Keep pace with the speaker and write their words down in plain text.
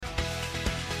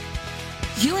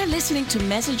You are listening to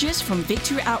messages from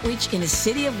Victory Outreach in the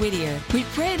city of Whittier. We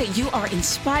pray that you are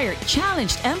inspired,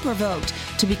 challenged, and provoked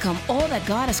to become all that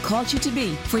God has called you to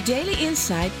be. For daily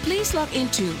insight, please log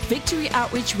into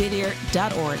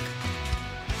victoryoutreachwhittier.org.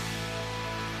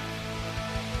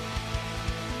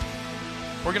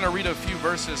 We're going to read a few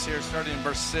verses here, starting in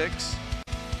verse 6.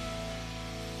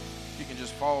 You can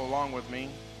just follow along with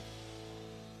me.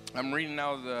 I'm reading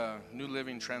now the New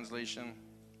Living Translation.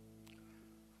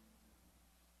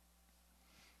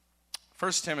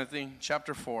 1 Timothy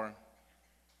chapter 4,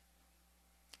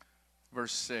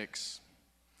 verse 6.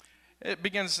 It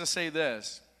begins to say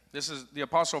this. This is the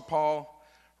Apostle Paul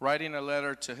writing a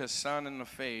letter to his son in the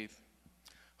faith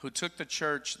who took the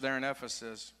church there in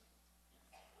Ephesus.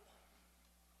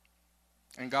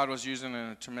 And God was using it in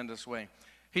a tremendous way.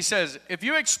 He says, if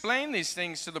you explain these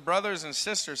things to the brothers and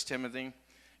sisters, Timothy,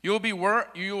 you will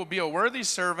be a worthy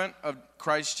servant of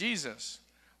Christ Jesus,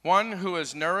 one who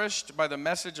is nourished by the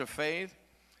message of faith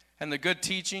and the good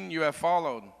teaching you have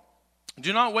followed.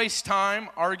 Do not waste time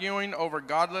arguing over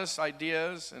godless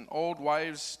ideas and old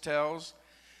wives' tales.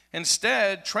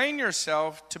 Instead, train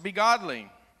yourself to be godly.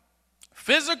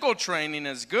 Physical training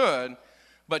is good,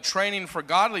 but training for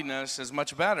godliness is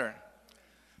much better,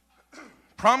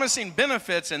 promising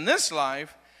benefits in this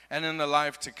life and in the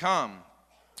life to come.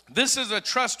 This is a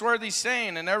trustworthy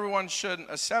saying, and everyone should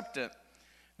accept it.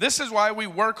 This is why we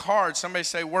work hard. Somebody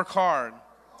say, work hard.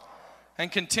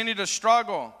 And continue to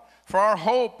struggle. For our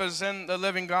hope is in the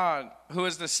living God, who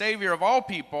is the Savior of all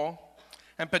people,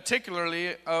 and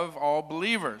particularly of all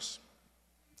believers.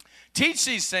 Teach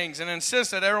these things and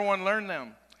insist that everyone learn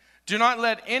them. Do not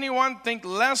let anyone think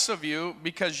less of you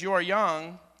because you are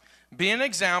young. Be an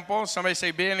example. Somebody say,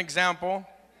 be an example.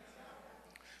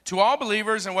 To all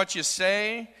believers in what you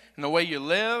say, in the way you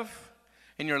live,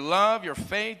 in your love, your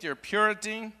faith, your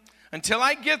purity. Until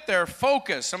I get there,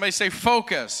 focus. Somebody say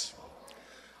focus.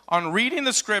 On reading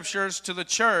the scriptures to the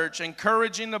church,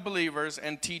 encouraging the believers,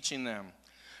 and teaching them.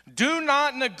 Do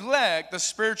not neglect the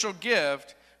spiritual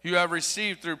gift you have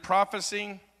received through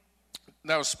prophecy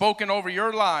that was spoken over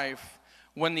your life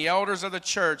when the elders of the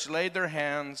church laid their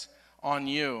hands on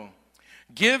you.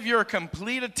 Give your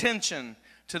complete attention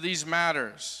to these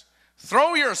matters.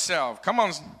 Throw yourself, come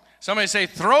on, somebody say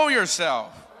throw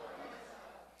yourself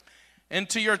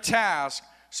into your task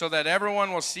so that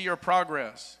everyone will see your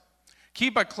progress.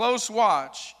 Keep a close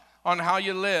watch on how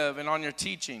you live and on your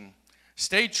teaching.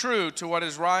 Stay true to what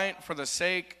is right for the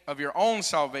sake of your own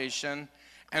salvation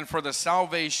and for the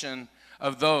salvation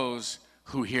of those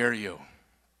who hear you.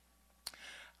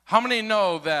 How many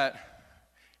know that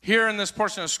here in this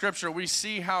portion of Scripture we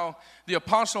see how the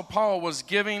Apostle Paul was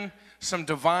giving some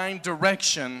divine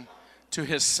direction to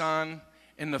his son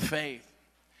in the faith?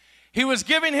 He was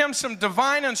giving him some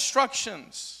divine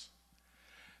instructions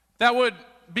that would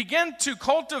begin to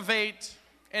cultivate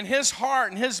in his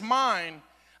heart and his mind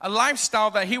a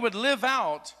lifestyle that he would live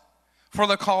out for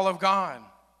the call of God.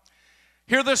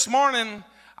 Here this morning,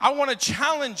 I want to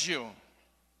challenge you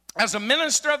as a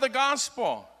minister of the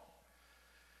gospel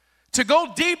to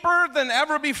go deeper than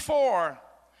ever before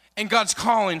in God's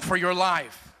calling for your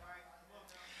life.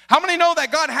 How many know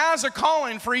that God has a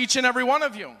calling for each and every one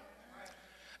of you?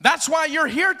 That's why you're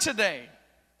here today.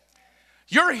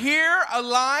 You're here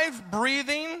alive,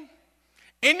 breathing,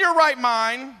 in your right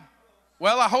mind.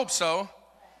 Well, I hope so.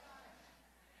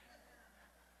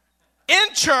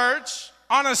 In church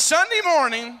on a Sunday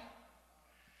morning.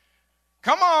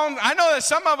 Come on, I know that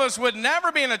some of us would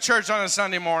never be in a church on a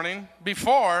Sunday morning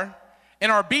before,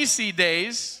 in our BC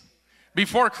days,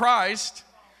 before Christ.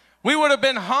 We would have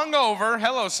been hungover,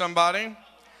 hello somebody,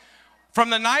 from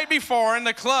the night before in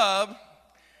the club,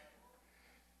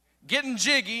 getting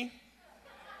jiggy.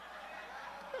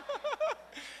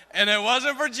 And it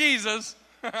wasn't for Jesus.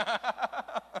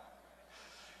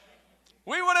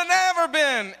 We would have never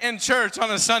been in church on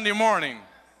a Sunday morning.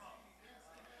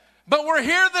 But we're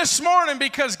here this morning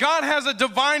because God has a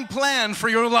divine plan for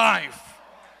your life.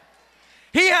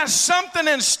 He has something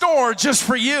in store just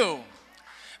for you.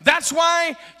 That's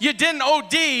why you didn't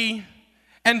OD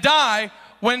and die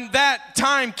when that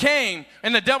time came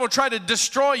and the devil tried to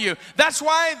destroy you. That's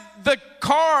why the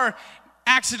car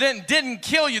accident didn't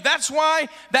kill you. That's why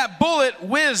that bullet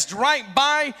whizzed right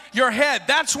by your head.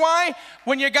 That's why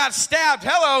when you got stabbed,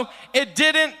 it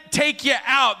didn't take you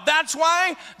out. That's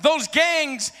why those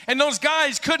gangs and those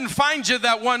guys couldn't find you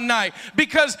that one night,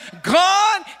 because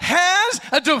God has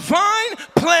a divine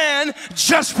plan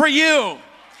just for you.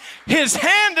 His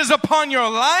hand is upon your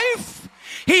life.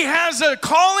 He has a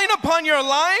calling upon your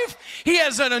life. He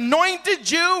has anointed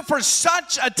you for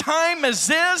such a time as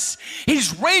this.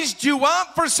 He's raised you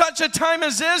up for such a time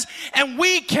as this, and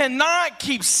we cannot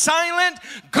keep silent.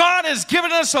 God has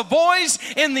given us a voice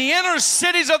in the inner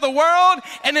cities of the world,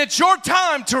 and it's your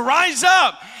time to rise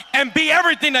up and be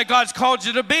everything that God's called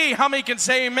you to be. How many can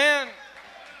say amen?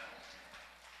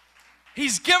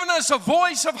 He's given us a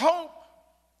voice of hope.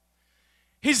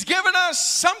 He's given us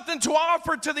something to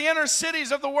offer to the inner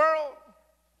cities of the world.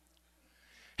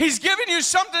 He's given you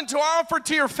something to offer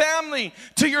to your family,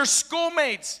 to your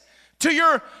schoolmates, to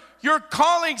your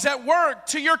colleagues at work,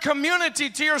 to your community,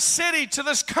 to your city, to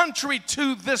this country,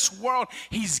 to this world.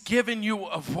 He's given you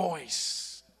a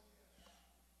voice.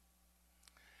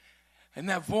 And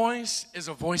that voice is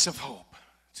a voice of hope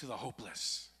to the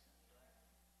hopeless.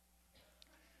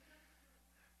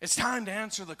 It's time to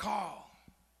answer the call.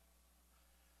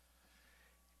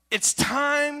 It's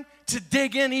time to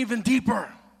dig in even deeper.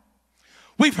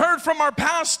 We've heard from our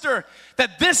pastor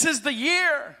that this is the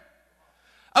year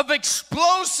of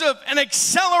explosive and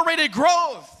accelerated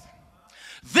growth.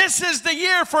 This is the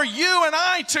year for you and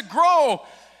I to grow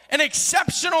in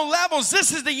exceptional levels.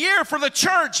 This is the year for the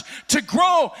church to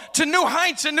grow to new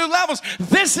heights and new levels.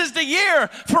 This is the year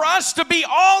for us to be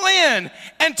all in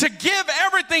and to give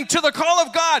everything to the call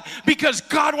of God, because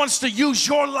God wants to use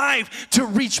your life to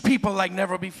reach people like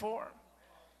never before.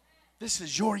 This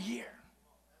is your year.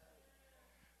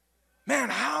 Man,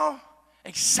 how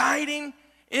exciting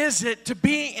is it to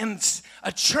be in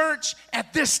a church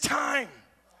at this time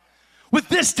with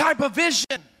this type of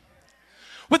vision,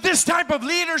 with this type of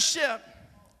leadership?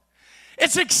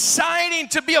 It's exciting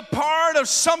to be a part of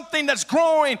something that's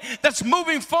growing, that's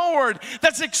moving forward,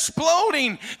 that's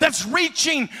exploding, that's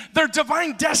reaching their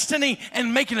divine destiny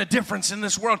and making a difference in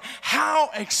this world. How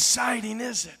exciting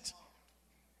is it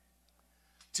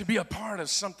to be a part of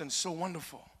something so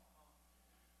wonderful?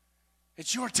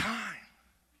 It's your time.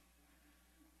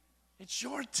 It's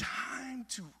your time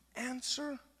to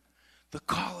answer the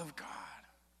call of God.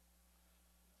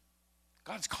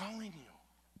 God's calling you.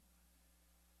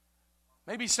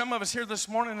 Maybe some of us here this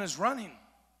morning is running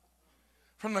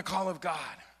from the call of God.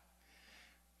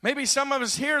 Maybe some of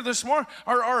us here this morning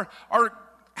are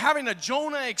having a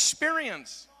Jonah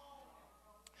experience.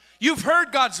 You've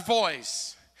heard God's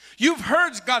voice. You've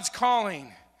heard God's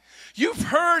calling. You've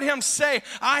heard him say,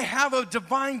 I have a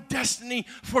divine destiny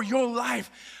for your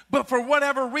life. But for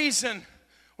whatever reason,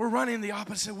 we're running the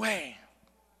opposite way.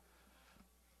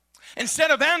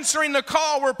 Instead of answering the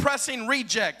call, we're pressing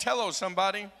reject. Hello,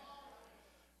 somebody.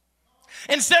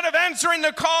 Instead of answering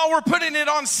the call, we're putting it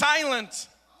on silent.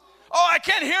 Oh, I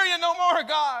can't hear you no more,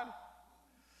 God.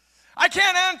 I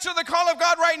can't answer the call of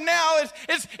God right now.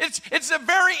 It's a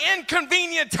very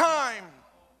inconvenient time.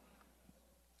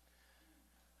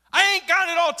 I ain't got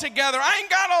it all together. I ain't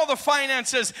got all the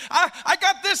finances. I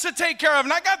got this to take care of,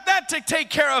 and I got that to take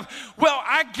care of. Well,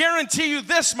 I guarantee you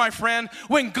this, my friend.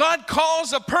 When God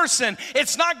calls a person,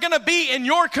 it's not going to be in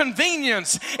your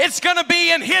convenience. It's going to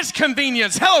be in his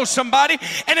convenience. Hello, somebody.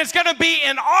 And it's going to be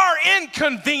in our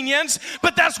inconvenience.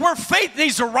 But that's where faith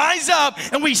needs to rise up,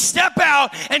 and we step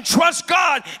out and trust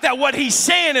God that what he's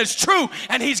saying is true,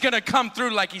 and he's going to come through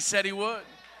like he said he would.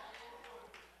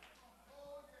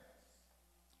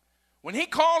 When he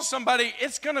calls somebody,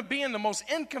 it's going to be in the most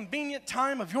inconvenient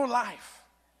time of your life.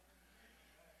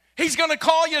 He's going to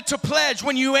call you to pledge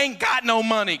when you ain't got no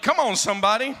money. Come on,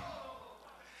 somebody.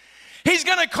 He's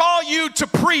going to call you to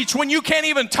preach when you can't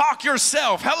even talk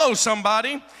yourself. Hello,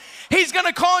 somebody. He's going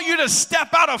to call you to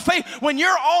step out of faith when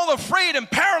you're all afraid and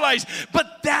paralyzed.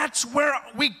 But that's where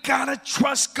we got to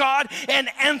trust God and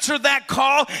answer that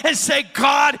call and say,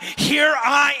 God, here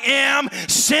I am.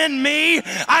 Send me.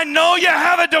 I know you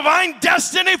have a divine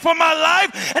destiny for my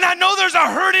life, and I know there's a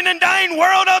hurting and dying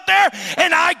world out there,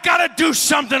 and I got to do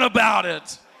something about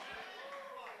it.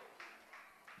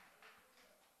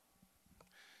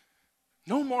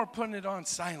 No more putting it on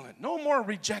silent. No more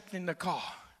rejecting the call.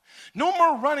 No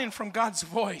more running from God's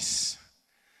voice.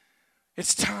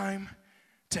 It's time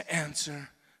to answer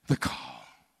the call.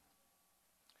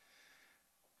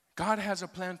 God has a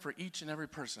plan for each and every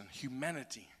person,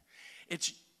 humanity.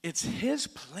 It's his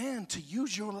plan to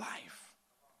use your life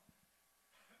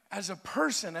as a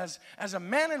person, as a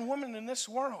man and woman in this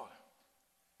world.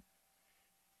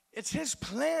 It's his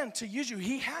plan to use you.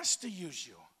 He has to use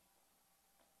you.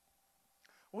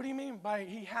 What do you mean by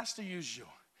he has to use you?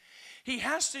 He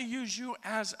has to use you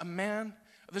as a man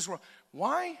of this world.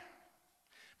 Why?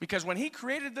 Because when he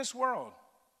created this world,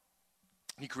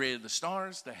 he created the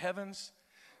stars, the heavens,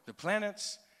 the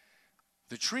planets,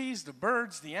 the trees, the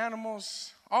birds, the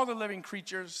animals, all the living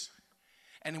creatures.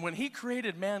 And when he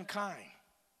created mankind,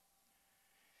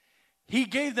 he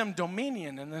gave them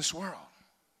dominion in this world.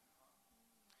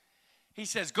 He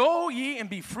says, go ye and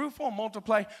be fruitful and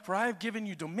multiply, for I have given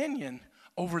you dominion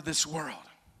over this world.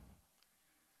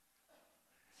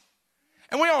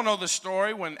 And we all know the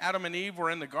story when Adam and Eve were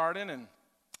in the garden and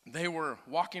they were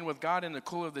walking with God in the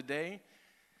cool of the day,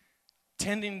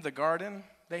 tending the garden.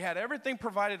 They had everything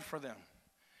provided for them.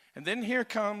 And then here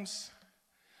comes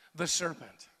the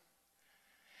serpent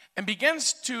and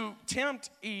begins to tempt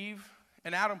Eve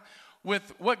and Adam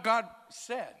with what God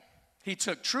said. He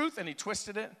took truth and he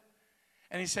twisted it.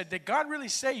 And he said, did God really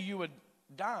say you would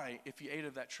die if you ate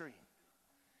of that tree?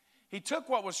 He took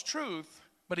what was truth,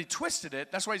 but he twisted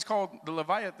it. That's why he's called the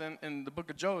Leviathan in the book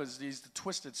of Job. He's the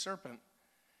twisted serpent.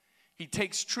 He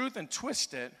takes truth and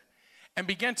twists it and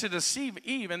began to deceive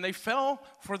Eve. And they fell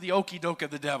for the okie doke of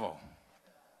the devil.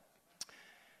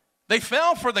 They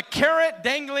fell for the carrot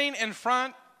dangling in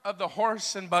front of the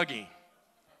horse and buggy.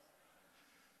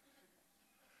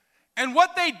 And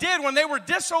what they did when they were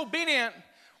disobedient,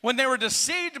 when they were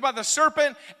deceived by the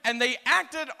serpent and they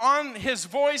acted on his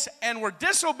voice and were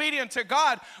disobedient to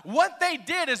God, what they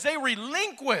did is they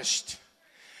relinquished.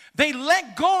 They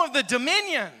let go of the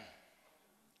dominion,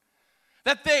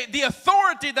 the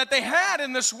authority that they had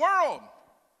in this world.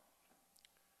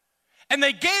 And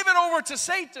they gave it over to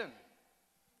Satan,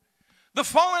 the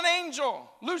fallen angel,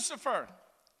 Lucifer.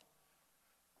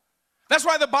 That's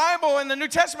why the Bible in the New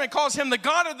Testament calls him the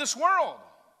God of this world.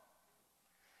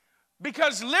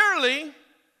 Because literally,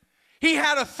 he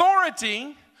had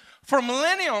authority for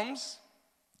millenniums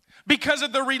because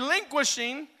of the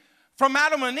relinquishing from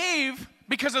Adam and Eve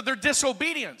because of their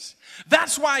disobedience.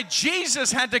 That's why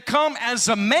Jesus had to come as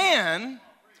a man.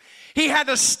 He had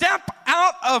to step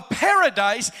out of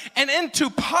paradise and into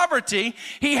poverty.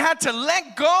 He had to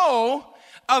let go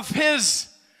of his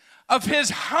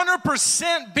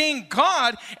 100% being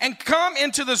God and come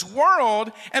into this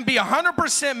world and be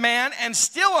 100% man and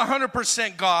still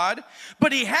 100% God.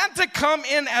 But he had to come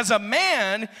in as a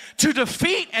man to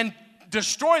defeat and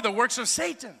destroy the works of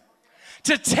Satan.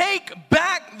 To take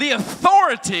back the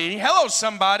authority, hello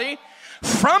somebody,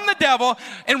 from the devil.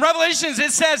 In Revelations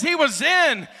it says he was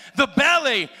in the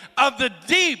belly of the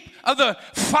deep, of the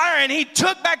fire, and he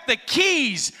took back the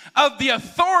keys of the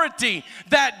authority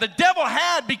that the devil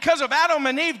had because of Adam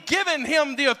and Eve giving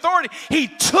him the authority. He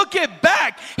took it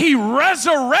back. He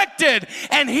resurrected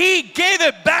and he gave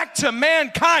it back to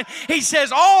mankind. He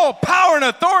says, all power and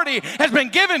authority has been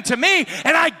given to me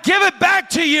and I give it back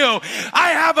to you.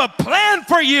 I have a plan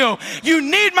for you. You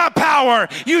need my power.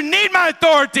 You need my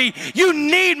authority. You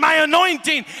need my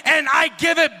anointing, and I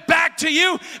give it back to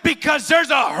you because there's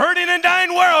a hurting and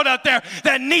dying world out there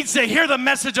that needs to hear the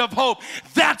message of hope.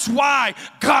 That's why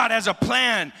God has a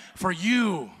plan for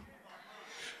you.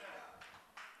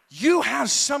 You have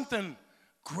something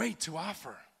great to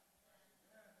offer.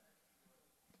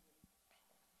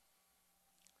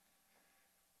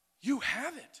 You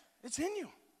have it. It's in you.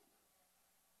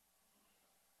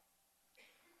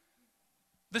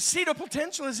 The seed of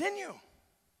potential is in you.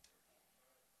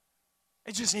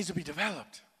 It just needs to be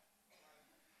developed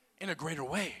in a greater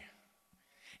way,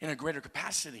 in a greater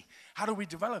capacity. How do we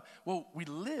develop? Well, we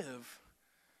live.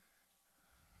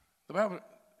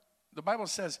 The Bible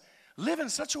says, live in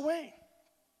such a way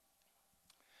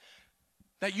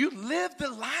that you live the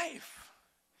life.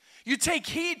 You take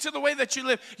heed to the way that you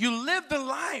live. You live the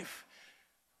life.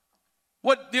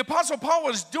 What the Apostle Paul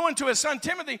was doing to his son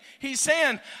Timothy, he's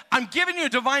saying, I'm giving you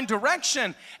divine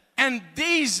direction. And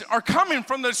these are coming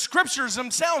from the scriptures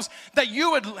themselves, that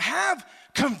you would have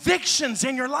convictions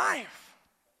in your life.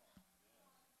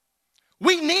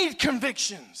 We need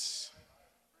convictions.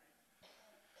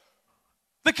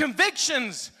 The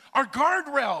convictions are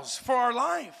guardrails for our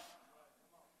life.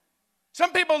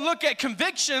 Some people look at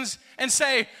convictions and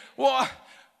say, well,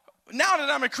 now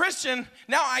that I'm a Christian,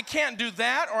 now I can't do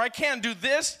that or I can't do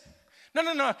this.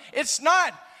 No. It's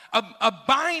not a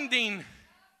binding.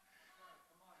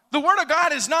 The Word of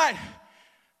God is not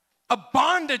a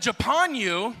bondage upon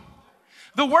you.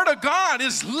 The Word of God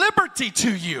is liberty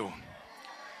to you.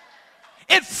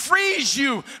 It frees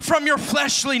you from your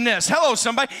fleshliness. Hello,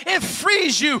 somebody. It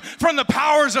frees you from the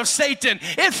powers of Satan.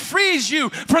 It frees you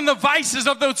from the vices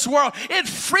of this world. It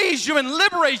frees you and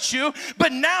liberates you.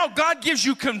 But now God gives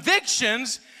you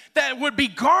convictions that would be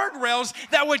guardrails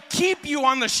that would keep you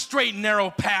on the straight and narrow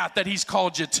path that He's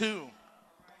called you to.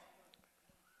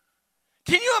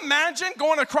 Can you imagine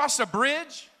going across a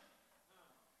bridge?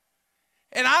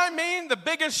 And I mean, the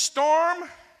biggest storm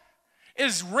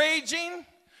is raging.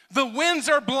 The winds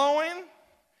are blowing.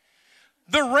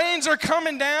 The rains are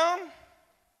coming down.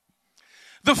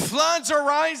 The floods are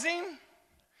rising,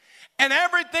 and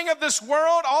everything of this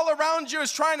world all around you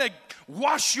is trying to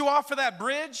wash you off of that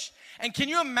bridge. And can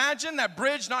you imagine that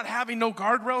bridge not having no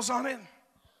guardrails on it?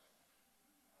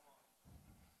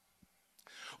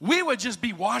 We would just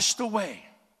be washed away.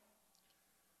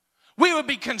 We would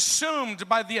be consumed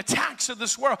by the attacks of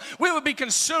this world. We would be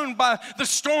consumed by the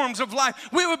storms of life.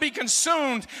 We would be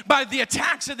consumed by the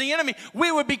attacks of the enemy.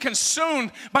 We would be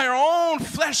consumed by our own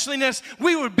fleshliness.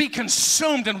 We would be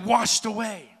consumed and washed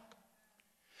away.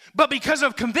 But because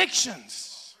of convictions,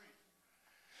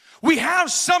 we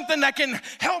have something that can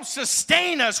help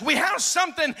sustain us. We have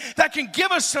something that can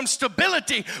give us some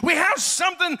stability. We have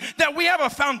something that we have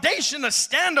a foundation to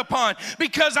stand upon.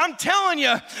 Because I'm telling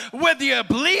you, whether you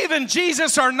believe in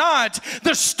Jesus or not,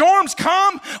 the storms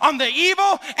come on the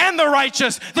evil and the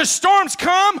righteous. The storms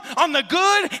come on the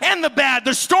good and the bad.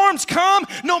 The storms come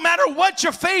no matter what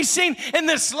you're facing in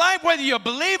this life, whether you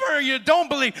believe or you don't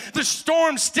believe. The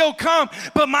storms still come.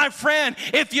 But my friend,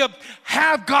 if you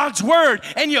have God's word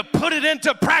and you put it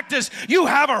into practice, you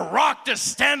have a rock to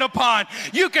stand upon.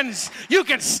 You can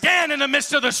stand in the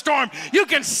midst of the storm. You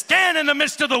can stand in the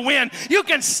midst of the wind. You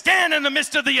can stand in the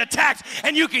midst of the attacks,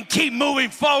 and you can keep moving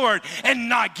forward and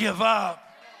not give up.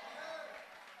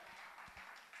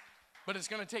 But it's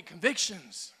going to take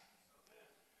convictions.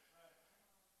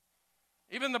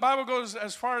 Even the Bible goes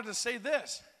as far as to say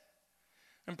this.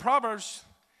 In Proverbs,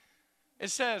 it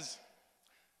says,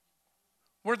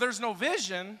 where there's no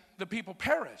vision, the people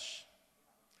perish.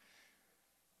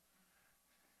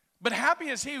 But happy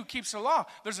is he who keeps the law.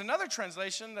 There's another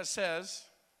translation that says,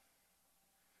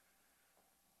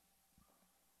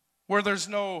 where there's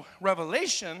no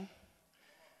revelation,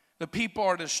 the people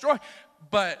are destroyed.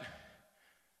 But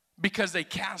because they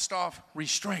cast off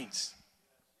restraints.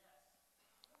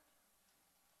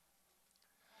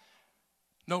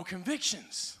 No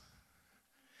convictions.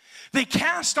 They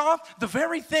cast off the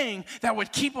very thing that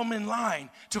would keep them in line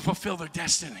to fulfill their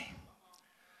destiny.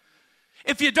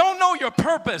 If you don't know your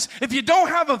purpose, if you don't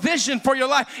have a vision for your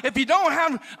life, if you don't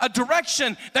have a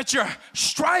direction that you're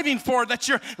striving for, that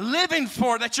you're living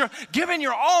for, that you're giving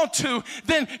your all to,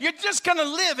 then you're just going to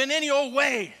live in any old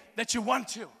way that you want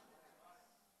to.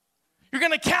 You're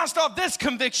going to cast off this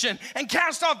conviction and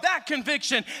cast off that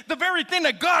conviction, the very thing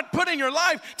that God put in your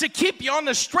life to keep you on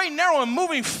the straight and narrow and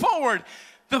moving forward.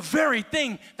 The very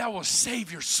thing that will save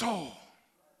your soul.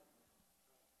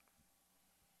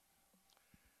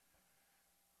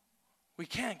 We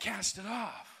can't cast it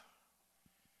off.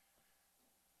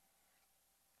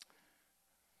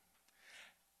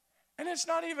 And it's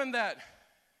not even that,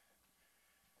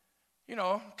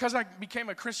 because I became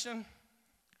a Christian,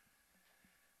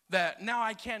 that now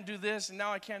I can't do this and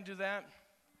now I can't do that.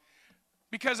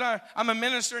 Because I'm a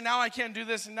minister, now I can't do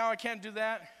this and now I can't do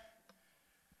that.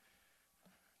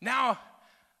 Now,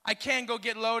 I can't go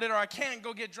get loaded or I can't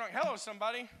go get drunk. Hello,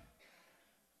 somebody.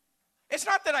 It's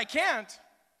not that I can't.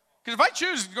 Because if I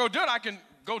choose to go do it, I can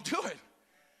go do it.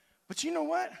 But you know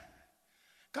what?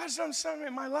 God's done something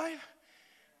in my life.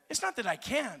 It's not that I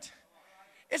can't.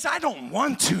 It's I don't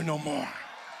want to no more.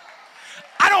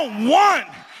 I don't want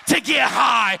to get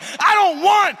high. I don't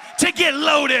want to get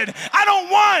loaded. I don't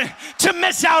want to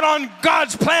miss out on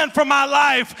God's plan for my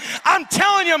life. I'm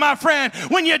telling you, my friend,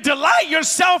 when you delight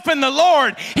yourself in the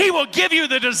Lord, He will give you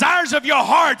the desires of your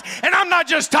heart. And I'm not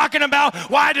just talking about,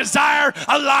 well, I desire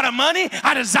a lot of money.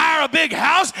 I desire a big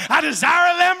house. I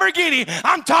desire a Lamborghini.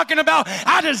 I'm talking about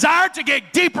I desire to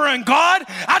get deeper in God.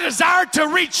 I desire to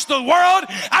reach the world.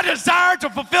 I desire to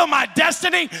fulfill my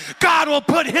destiny. God will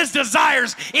put His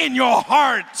desires in your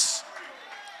hearts.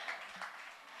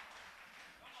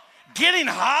 Getting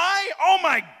high? Oh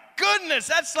my goodness,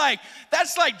 that's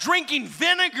like drinking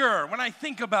vinegar when I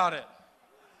think about it.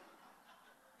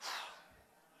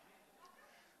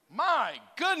 My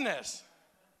goodness.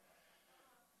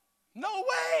 No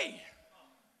way.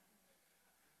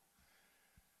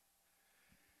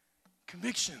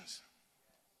 Convictions.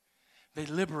 They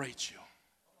liberate you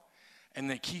and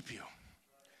they keep you.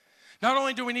 Not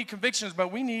only do we need convictions,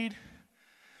 but we need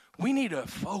a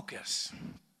focus.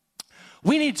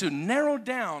 We need to narrow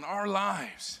down our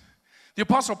lives. The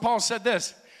Apostle Paul said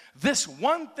this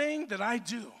one thing that I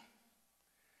do,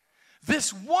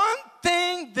 this one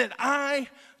thing that I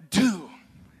do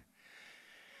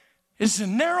is to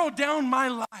narrow down my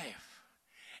life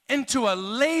into a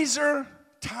laser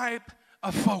type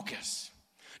of focus.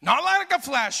 Not like a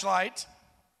flashlight.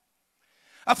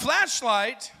 A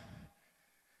flashlight,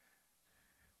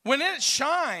 when it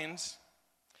shines,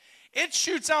 it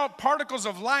shoots out particles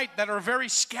of light that are very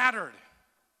scattered.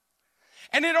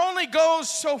 And it only goes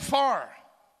so far.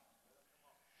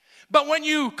 But when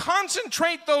you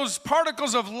concentrate those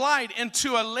particles of light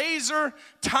into a laser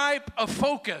type of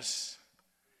focus,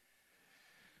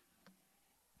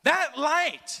 that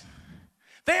light,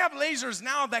 they have lasers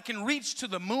now that can reach to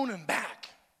the moon and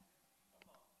back.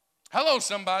 Hello,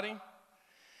 somebody.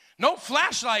 No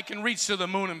flashlight can reach to the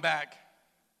moon and back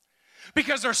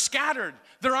because they're scattered,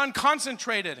 they're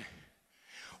unconcentrated.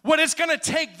 What it's going to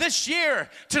take this year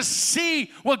to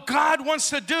see what God wants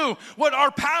to do, what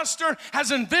our pastor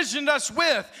has envisioned us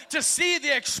with, to see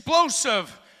the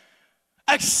explosive,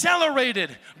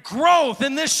 accelerated growth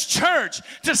in this church,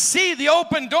 to see the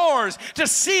open doors, to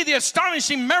see the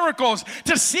astonishing miracles,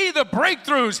 to see the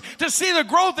breakthroughs, to see the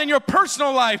growth in your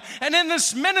personal life. And in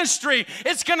this ministry,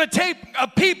 it's going to take a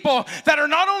people that are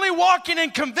not only walking in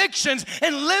convictions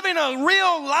and living a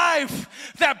real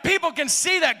life that people can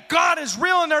see that God is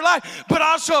real in their life, but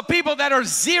also a people that are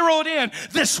zeroed in.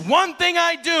 This one thing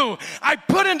I do, I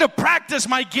put into practice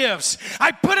my gifts.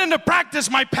 I put into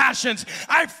practice my passions.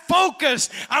 I focus.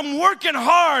 I'm working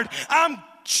hard. I'm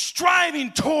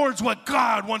striving towards what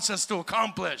God wants us to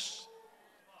accomplish.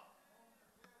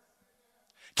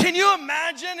 Can you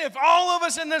imagine if all of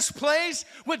us in this place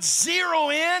would zero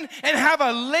in and have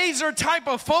a laser type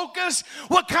of focus?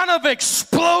 What kind of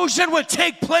explosion would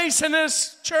take place in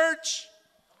this church?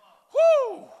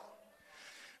 Woo!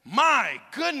 My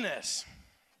goodness.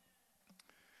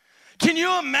 Can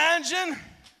you imagine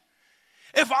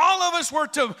if all of us were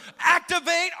to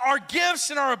activate our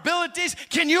gifts and our abilities?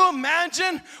 Can you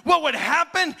imagine what would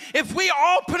happen if we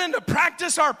all put into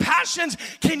practice our passions?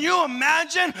 Can you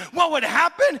imagine what would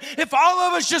happen if all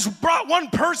of us just brought one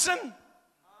person?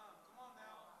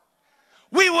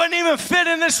 We wouldn't even fit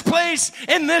in this place,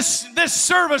 in this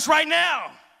service right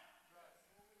now.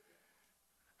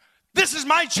 This is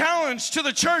my challenge to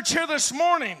the church here this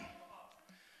morning.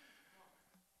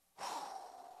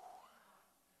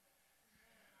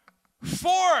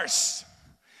 Force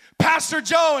Pastor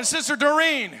Joe and Sister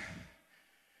Doreen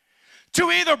to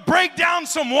either break down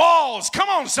some walls, come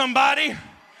on somebody,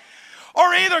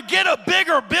 or either get a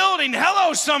bigger building,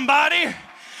 hello somebody,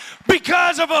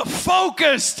 because of a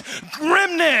focused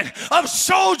remnant of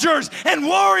soldiers and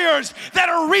warriors that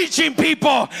are reaching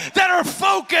people, that are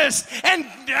focused and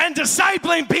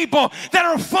discipling people, that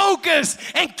are focused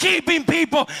and keeping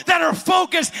people, that are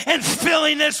focused and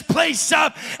filling this place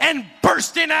up and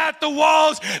bursting at the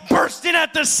walls, bursting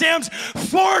at the seams.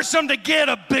 Force them to get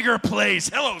a bigger place.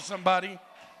 Hello, somebody.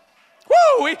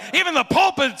 Woo! Even the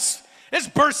pulpits is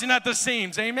bursting at the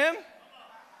seams. Amen?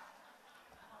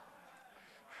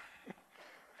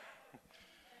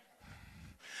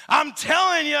 I'm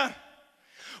telling you,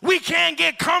 we can't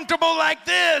get comfortable like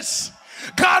this.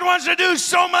 God wants to do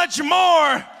so much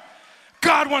more.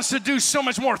 God wants to do so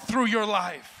much more through your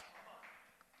life.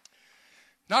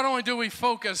 Not only do we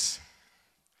focus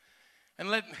and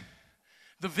let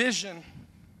the vision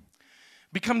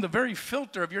become the very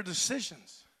filter of your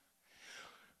decisions,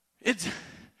 it's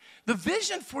the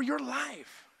vision for your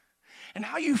life and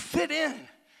how you fit in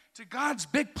to God's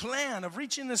big plan of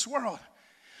reaching this world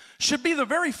should be the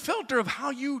very filter of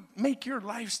how you make your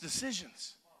life's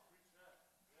decisions.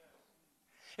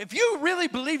 If you really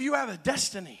believe you have a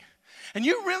destiny, and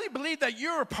you really believe that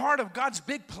you're a part of God's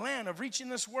big plan of reaching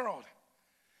this world,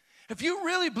 if you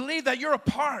really believe that you're a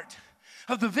part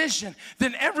of the vision,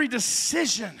 then every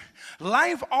decision,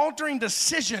 life-altering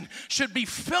decision, should be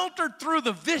filtered through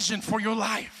the vision for your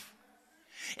life.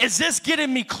 Is this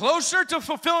getting me closer to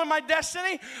fulfilling my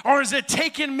destiny, or is it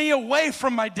taking me away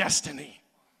from my destiny?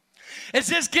 Is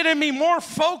this getting me more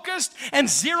focused and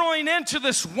zeroing into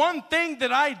this one thing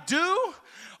that I do?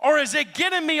 Or is it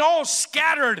getting me all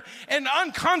scattered and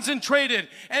unconcentrated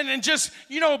and just,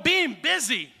 being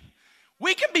busy?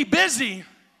 We can be busy,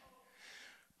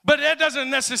 but that doesn't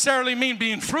necessarily mean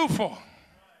being fruitful.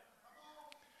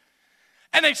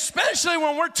 And especially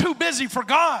when we're too busy for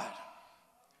God.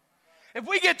 If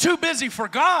we get too busy for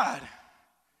God,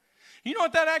 you know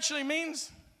what that actually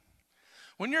means?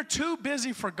 When you're too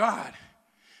busy for God,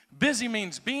 busy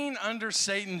means being under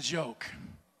Satan's yoke.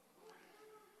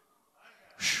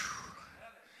 Whew.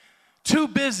 Too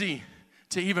busy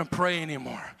to even pray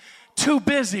anymore. Too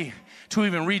busy to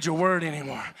even read your word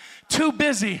anymore. Too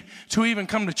busy to even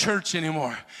come to church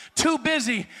anymore. Too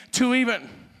busy to even...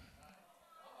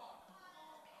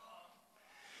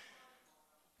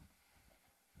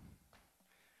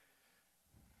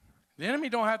 The enemy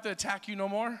don't have to attack you no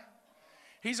more.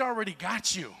 He's already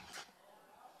got you.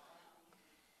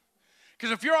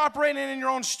 Because if you're operating in your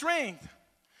own strength,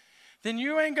 then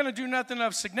you ain't going to do nothing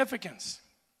of significance.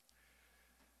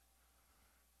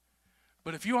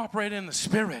 But if you operate in the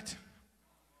Spirit,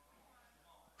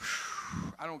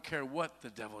 I don't care what the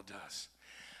devil does.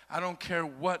 I don't care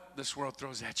what this world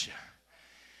throws at you.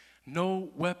 No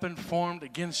weapon formed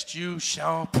against you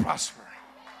shall prosper.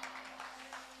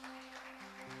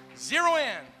 Zero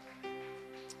in.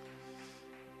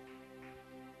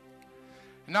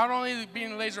 Not only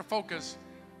being laser focused,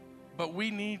 but we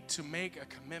need to make a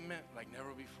commitment like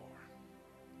never before.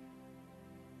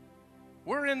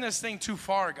 We're in this thing too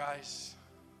far, guys.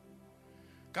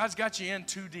 God's got you in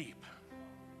too deep.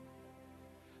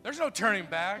 There's no turning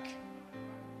back.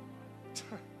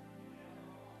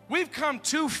 We've come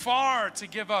too far to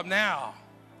give up now.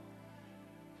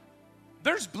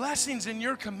 There's blessings in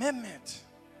your commitment.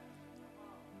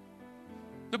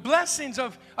 The blessings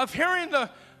of hearing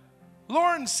the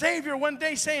Lord and Savior one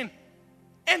day saying,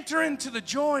 enter into the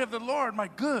joy of the Lord, my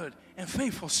good and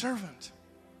faithful servant.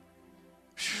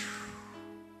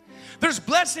 There's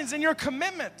blessings in your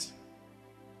commitment.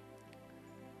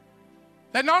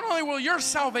 That not only will your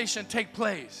salvation take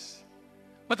place,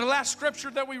 but the last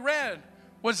scripture that we read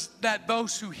was that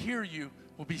those who hear you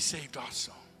will be saved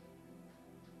also.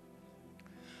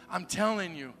 I'm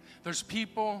telling you, there's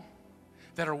people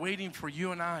that are waiting for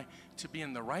you and I to be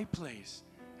in the right place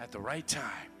at the right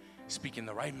time, speaking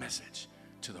the right message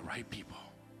to the right people.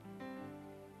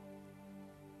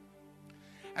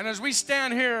 And as we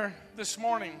stand here this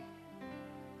morning,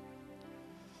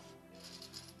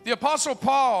 the Apostle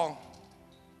Paul,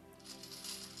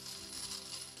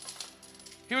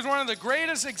 he was one of the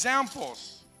greatest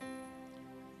examples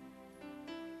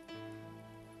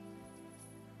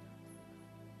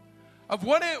of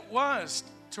what it was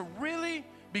to really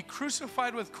be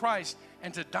crucified with Christ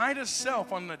and to die to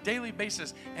self on a daily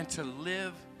basis and to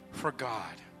live for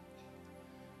God,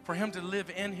 for Him to live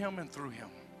in Him and through Him.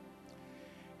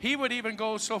 He would even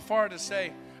go so far to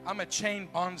say, I'm a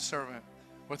chained bondservant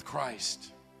with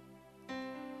Christ.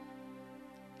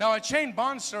 Now, a chained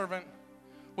bondservant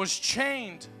was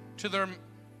chained to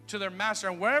their master,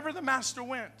 and wherever the master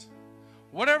went,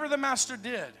 whatever the master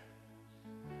did,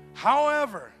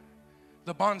 however,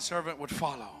 the bondservant would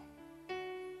follow.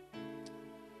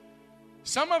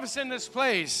 Some of us in this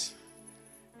place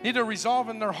need to resolve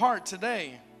in their heart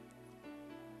today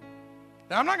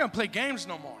that I'm not going to play games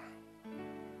no more.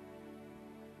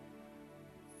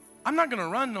 I'm not going to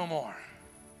run no more.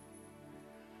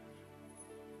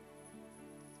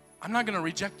 I'm not going to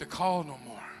reject the call no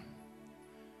more.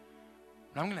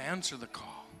 But I'm going to answer the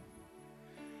call.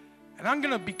 And I'm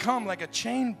going to become like a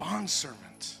chained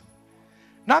bondservant.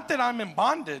 Not that I'm in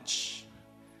bondage,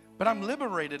 but I'm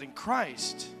liberated in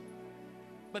Christ.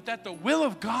 But that the will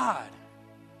of God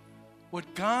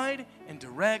would guide and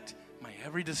direct my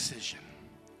every decision.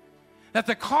 That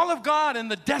the call of God and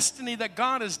the destiny that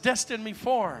God has destined me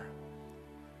for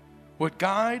would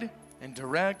guide and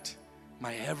direct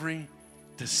my every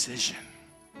decision.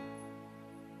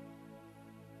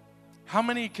 How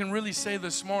many can really say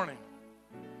this morning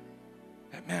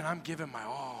that, man, I'm giving my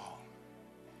all?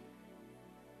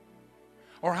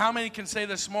 Or how many can say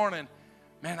this morning,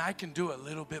 man, I can do a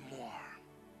little bit more.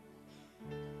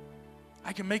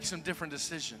 I can make some different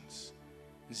decisions,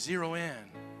 zero in,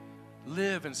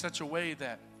 live in such a way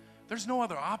that there's no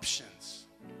other options.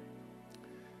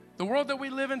 The world that we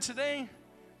live in today,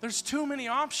 there's too many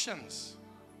options.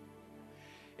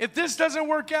 If this doesn't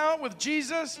work out with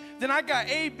Jesus, then I got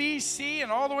A, B, C,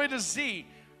 and all the way to Z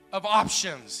of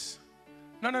options.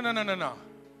 No.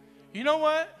 You know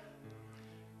what?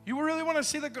 You really want to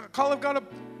see the call of God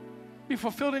be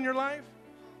fulfilled in your life?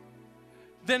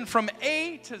 Then from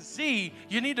A to Z,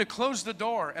 you need to close the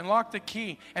door and lock the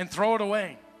key and throw it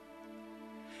away.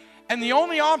 And the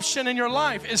only option in your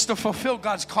life is to fulfill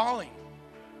God's calling.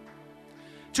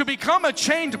 To become a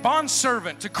chained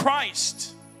bondservant to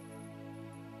Christ.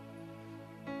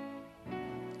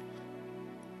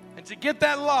 And to get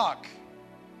that lock.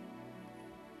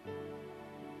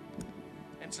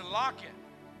 And to lock it.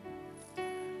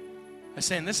 I'm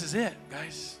saying, this is it,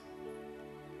 guys.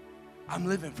 I'm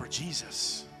living for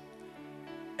Jesus.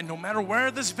 And no matter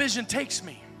where this vision takes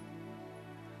me,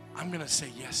 I'm going to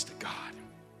say yes to God.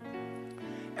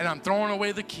 And I'm throwing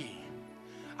away the key.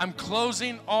 I'm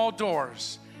closing all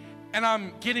doors. And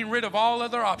I'm getting rid of all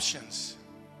other options.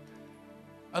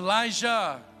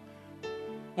 Elijah,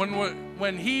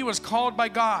 when he was called by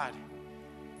God,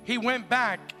 he went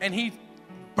back and he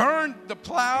burned the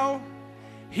plow.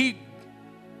 He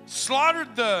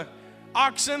slaughtered the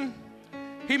oxen.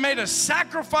 He made a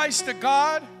sacrifice to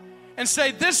God and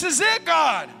say, this is it,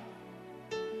 God.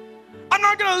 I'm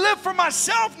not going to live for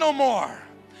myself no more.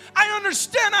 I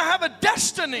understand I have a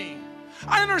destiny.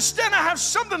 I understand I have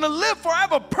something to live for. I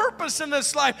have a purpose in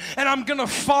this life, and I'm going to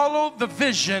follow the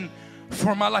vision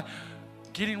for my life.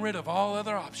 getting rid of all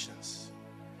other options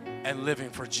and living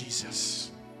for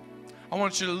Jesus. I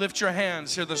want you to lift your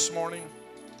hands here this morning.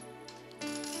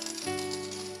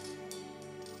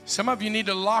 Some of you need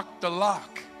to lock the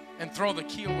lock and throw the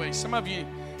key away. Some of you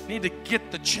need to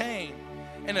get the chain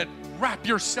and wrap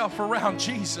yourself around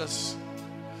Jesus,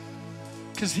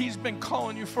 because He's been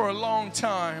calling you for a long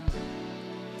time.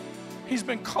 He's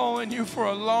been calling you for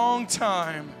a long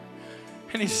time.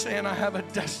 And He's saying, I have a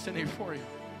destiny for you.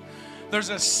 There's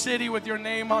a city with your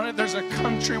name on it. There's a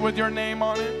country with your name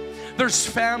on it. There's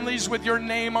families with your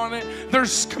name on it.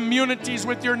 There's communities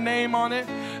with your name on it.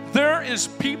 There is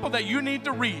people that you need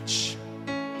to reach.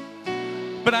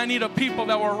 But I need a people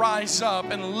that will rise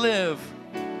up and live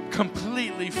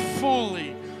completely,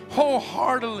 fully,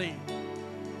 wholeheartedly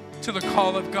to the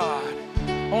call of God.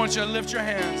 I want you to lift your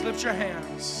hands. Lift your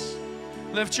hands.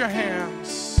 Lift your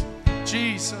hands.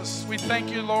 Jesus, we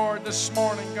thank you, Lord, this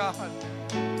morning, God.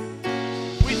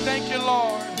 We thank you,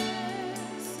 Lord.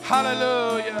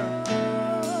 Hallelujah.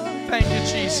 Thank you,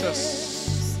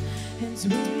 Jesus.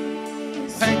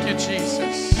 Thank you,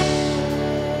 Jesus.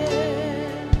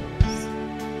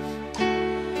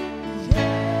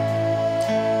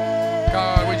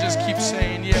 God, we just keep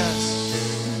saying yes.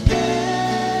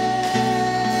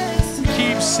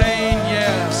 Keep saying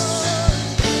yes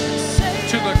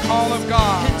to the call of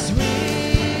God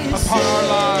upon our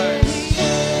lives.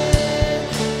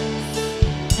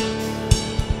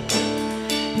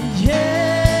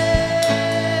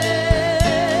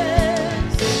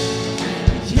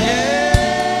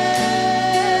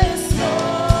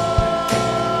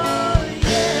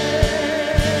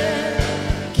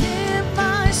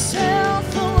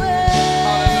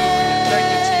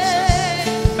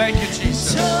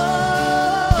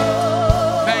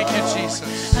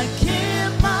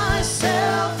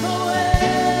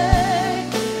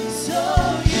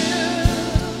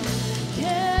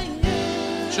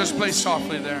 Just play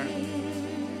softly there.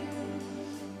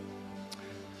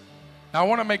 Now I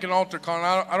want to make an altar call.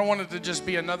 I don't want it to just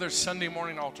be another Sunday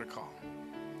morning altar call.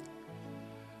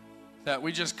 That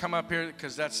we just come up here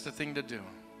because that's the thing to do.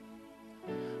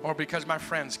 Or because my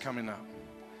friend's coming up.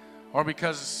 Or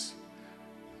because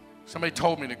somebody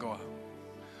told me to go up.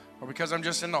 Or because I'm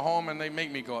just in the home and they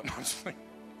make me go up. No, I'm just like,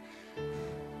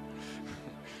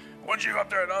 I want you up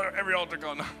there at every altar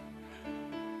call. No.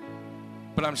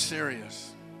 But I'm serious.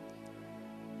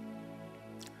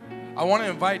 I want to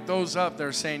invite those up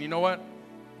there saying, you know what?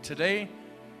 Today,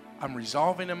 I'm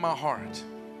resolving in my heart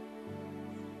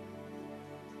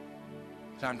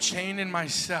that I'm chaining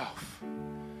myself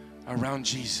around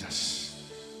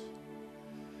Jesus.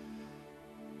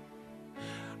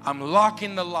 I'm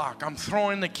locking the lock. I'm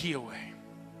throwing the key away.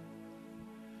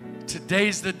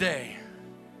 Today's the day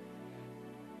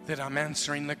that I'm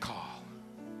answering the call.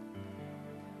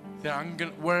 That I'm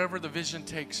gonna, wherever the vision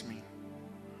takes me,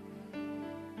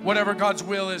 whatever God's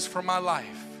will is for my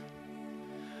life,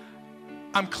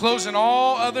 I'm closing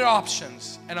all other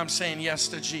options and I'm saying yes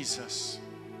to Jesus.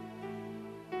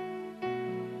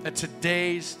 That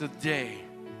today's the day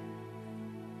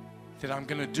that I'm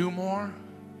going to do more,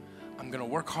 I'm going to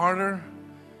work harder,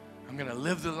 I'm going to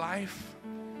live the life,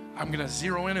 I'm going to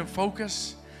zero in and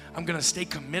focus, I'm going to stay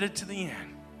committed to the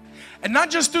end. And not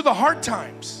just through the hard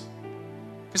times.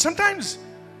 Because sometimes,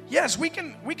 yes, we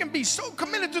can be so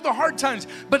committed to the hard times,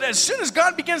 but as soon as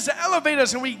God begins to elevate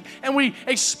us and we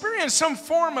experience some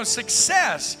form of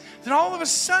success, then all of a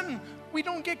sudden we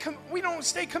don't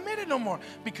stay committed no more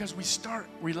because we start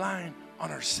relying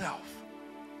on ourselves.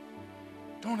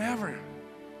 Don't ever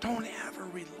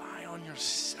rely on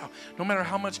yourself. No matter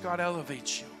how much God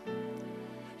elevates you,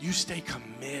 you stay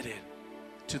committed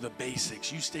to the basics.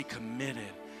 You stay committed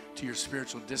to your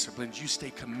spiritual disciplines. You stay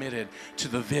committed to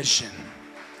the vision.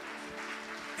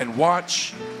 And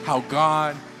watch how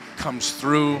God comes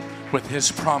through with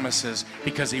His promises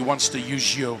because He wants to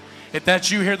use you. If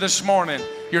that's you here this morning,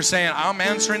 you're saying, I'm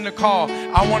answering the call.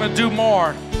 I want to do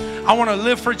more. I want to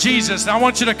live for Jesus. And I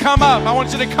want you to come up. I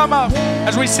want you to come up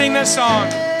as we sing this song.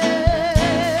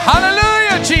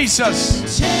 Hallelujah,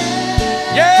 Jesus.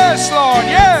 Yes, Lord.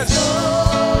 Yes.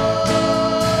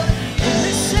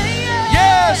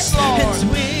 Yes, Lord.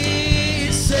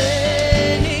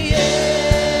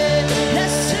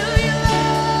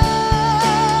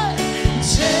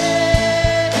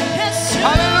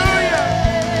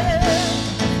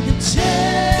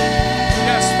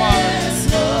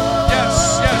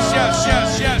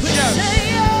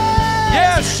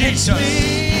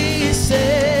 Jesus.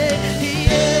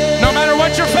 No matter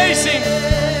what you're facing,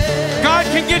 God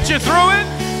can get you through it.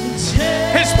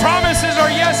 His promises are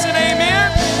yes and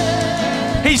amen.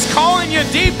 He's calling you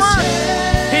deeper.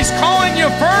 He's calling you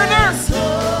further.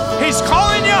 He's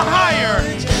calling you higher.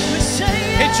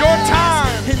 It's your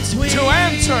time to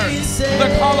answer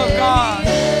the call of God.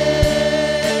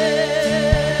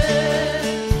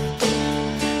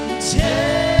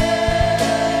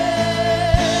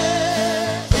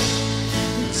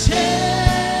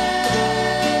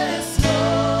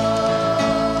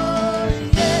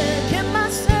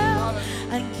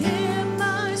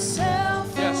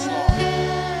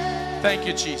 Thank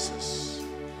you, Jesus.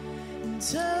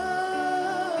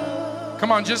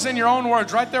 Come on, just in your own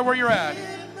words, right there where you're at.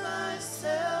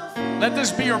 Let this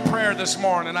be your prayer this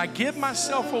morning. I give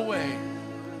myself away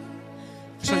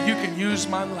so you can use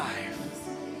my life.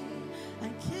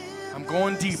 I'm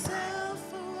going deeper.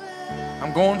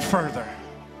 I'm going further.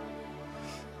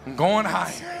 I'm going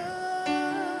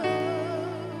higher.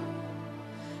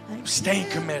 I'm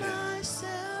staying committed.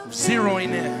 I'm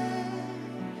zeroing in.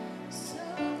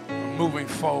 Moving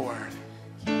forward.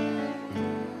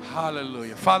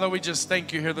 Hallelujah. Father, we just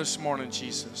thank you here this morning,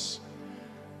 Jesus,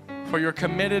 for your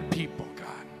committed people,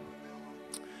 God.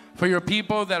 For your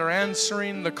people that are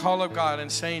answering the call of God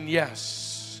and saying,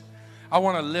 yes, I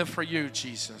want to live for you,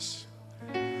 Jesus.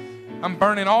 I'm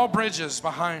burning all bridges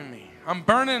behind me. I'm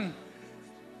burning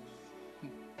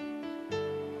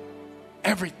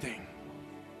everything.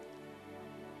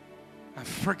 I'm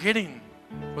forgetting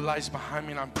what lies behind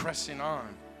me, and I'm pressing on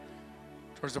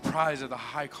towards the prize of the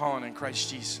high calling in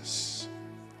Christ Jesus.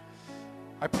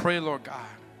 I pray, Lord God,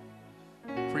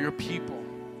 for your people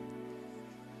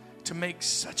to make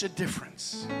such a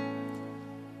difference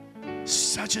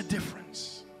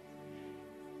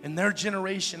in their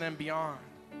generation and beyond,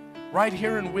 right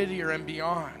here in Whittier and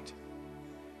beyond.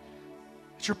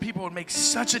 That your people would make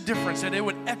such a difference that it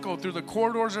would echo through the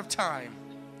corridors of time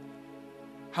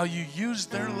how you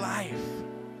used their life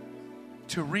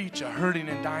to reach a hurting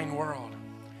and dying world.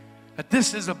 That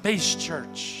this is a base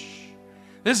church.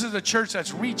 This is a church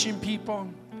that's reaching people,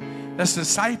 that's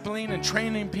discipling and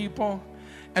training people,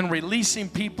 and releasing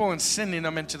people and sending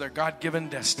them into their God-given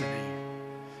destiny.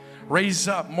 Raise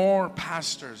up more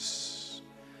pastors,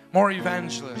 more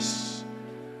evangelists,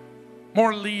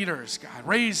 more leaders, God.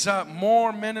 Raise up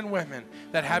more men and women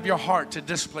that have your heart to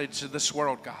display to this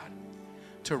world, God,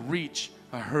 to reach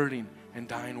a hurting and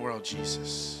dying world,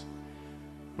 Jesus.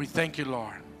 We thank you,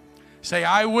 Lord. Say,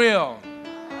 I will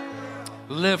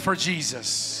live for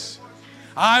Jesus.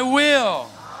 I will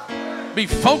be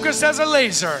focused as a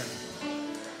laser.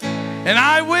 And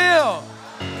I will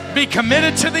be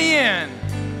committed to the end.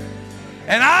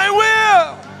 And I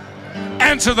will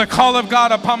answer the call of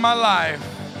God upon my life.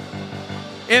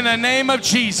 In the name of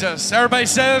Jesus. Everybody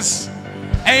says,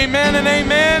 amen and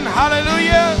amen.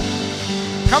 Hallelujah.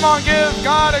 Come on, give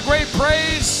God a great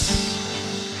praise.